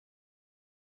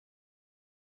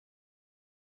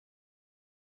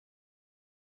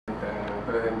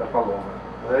frente da Paloma.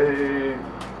 Eita.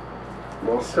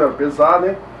 Nossa senhora, pesado,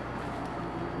 hein?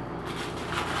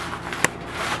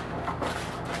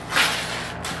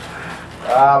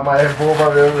 Ah, mas é boba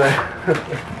mesmo, velho.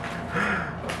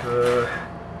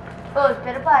 Ô,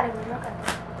 espera o pare, vou jogar.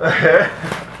 É?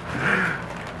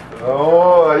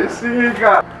 Oh, aí sim,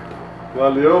 cara.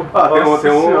 Valeu. Ah,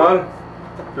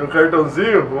 tem um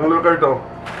cartãozinho? Vamos ler o cartão.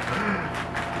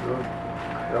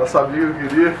 Ela sabia o que eu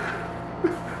queria.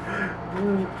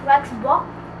 O Xbox?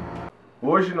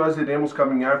 Hoje nós iremos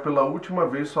caminhar pela última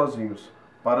vez sozinhos,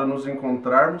 para nos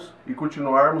encontrarmos e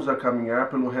continuarmos a caminhar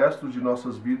pelo resto de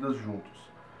nossas vidas juntos.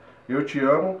 Eu te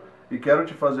amo e quero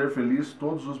te fazer feliz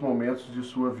todos os momentos de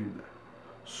sua vida.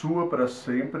 Sua para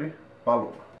sempre,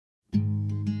 Paloma.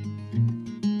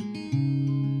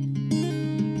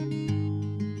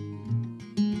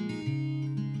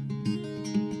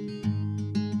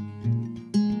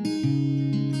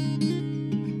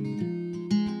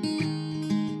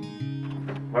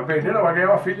 Vai perder, não vai ganhar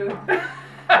uma filha, né?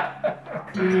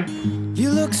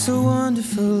 You look so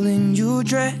wonderful in your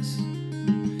dress.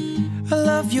 I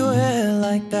love your hair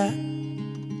like that.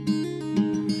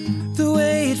 The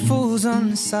way it falls on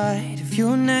the side of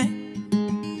your neck,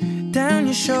 down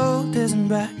your shoulders and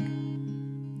back.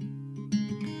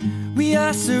 We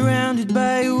are surrounded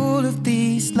by all of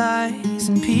these lies,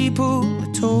 and people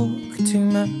that talk too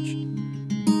much.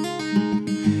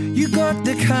 You got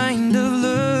the kind of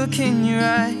look in your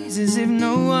eyes as if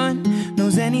no one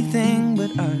knows anything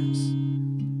but us.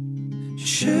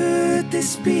 Should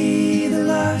this be the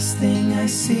last thing I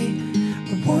see,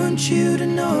 I want you to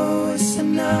know it's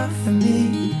enough for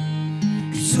me.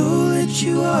 'Cause all that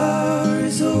you are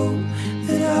is all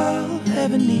that I'll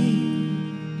ever need.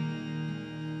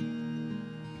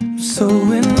 I'm so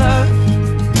in love,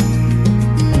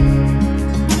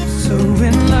 so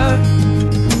in love,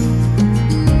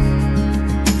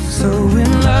 so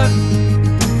in love,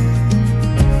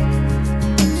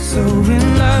 so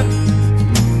in love.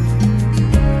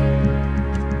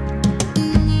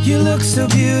 You look so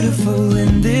beautiful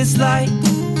in this light,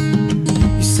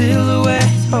 your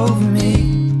silhouette over me.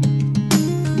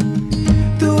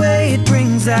 The way it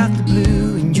brings out the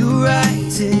blue in your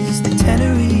eyes is the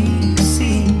Tenerife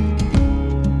Sea.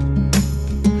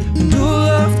 And all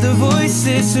of the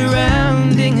voices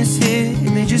surrounding us here,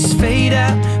 they just fade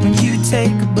out when you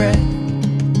take a breath.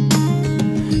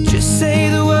 Just say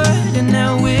the word and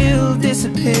now we'll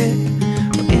disappear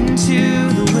into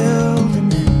the wilderness.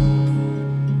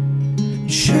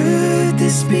 Should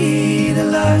this be the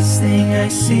last thing I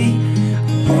see,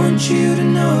 I want you to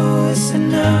know it's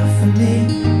enough for me.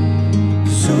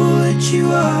 'Cause all that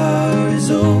you are is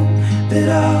all that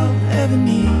I'll ever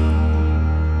need.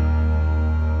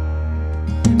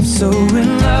 I'm so in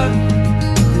love,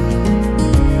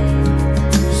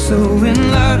 so in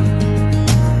love,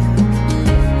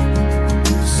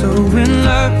 so in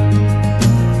love,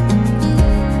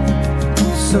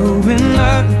 so in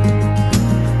love.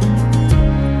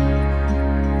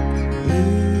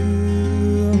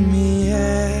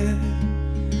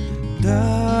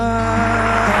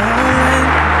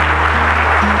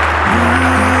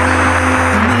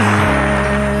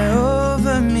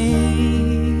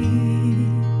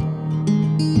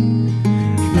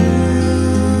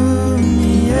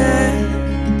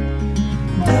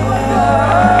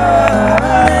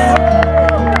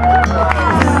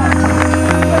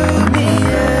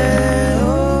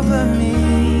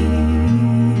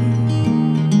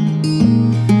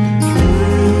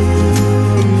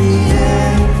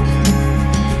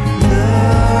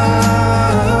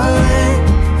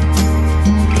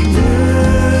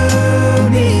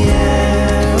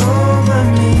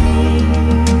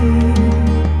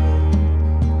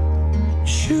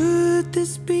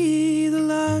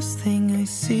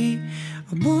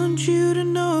 I want you to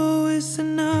know it's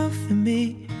enough for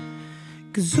me.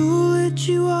 'Cause all that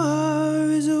you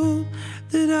are is all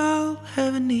that I'll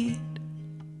ever need.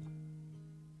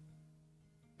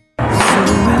 So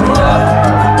in love,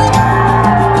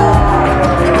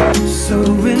 so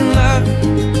in love,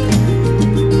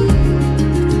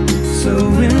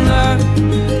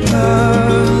 love,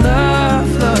 love,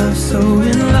 love, so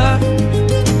in love.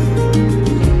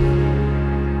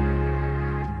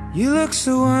 You look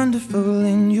so wonderful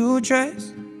in your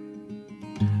dress.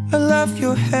 I love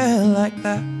your hair like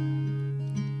that.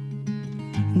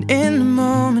 And in the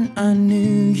moment I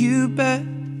knew you better.